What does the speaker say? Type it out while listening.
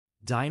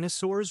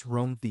Dinosaurs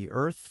roamed the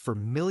Earth for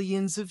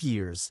millions of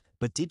years,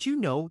 but did you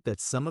know that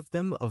some of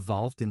them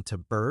evolved into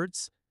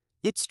birds?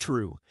 It's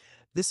true.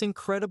 This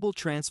incredible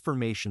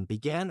transformation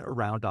began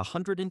around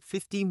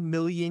 150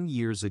 million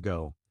years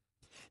ago.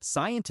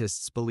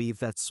 Scientists believe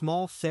that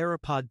small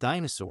theropod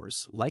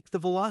dinosaurs, like the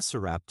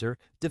Velociraptor,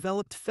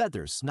 developed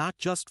feathers not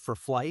just for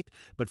flight,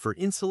 but for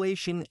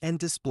insulation and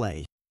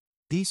display.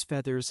 These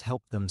feathers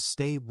helped them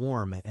stay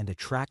warm and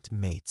attract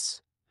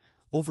mates.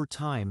 Over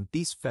time,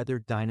 these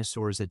feathered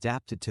dinosaurs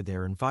adapted to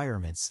their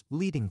environments,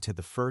 leading to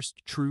the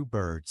first true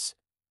birds.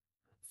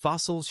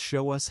 Fossils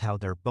show us how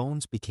their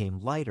bones became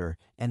lighter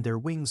and their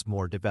wings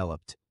more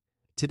developed.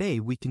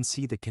 Today, we can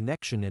see the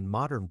connection in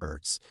modern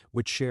birds,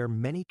 which share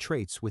many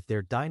traits with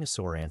their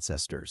dinosaur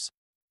ancestors.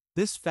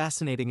 This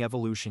fascinating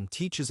evolution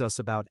teaches us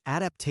about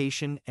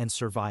adaptation and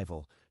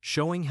survival,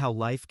 showing how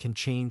life can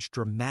change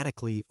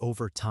dramatically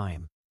over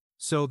time.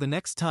 So the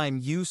next time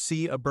you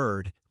see a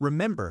bird,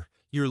 remember,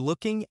 you're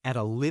looking at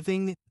a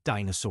living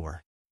dinosaur.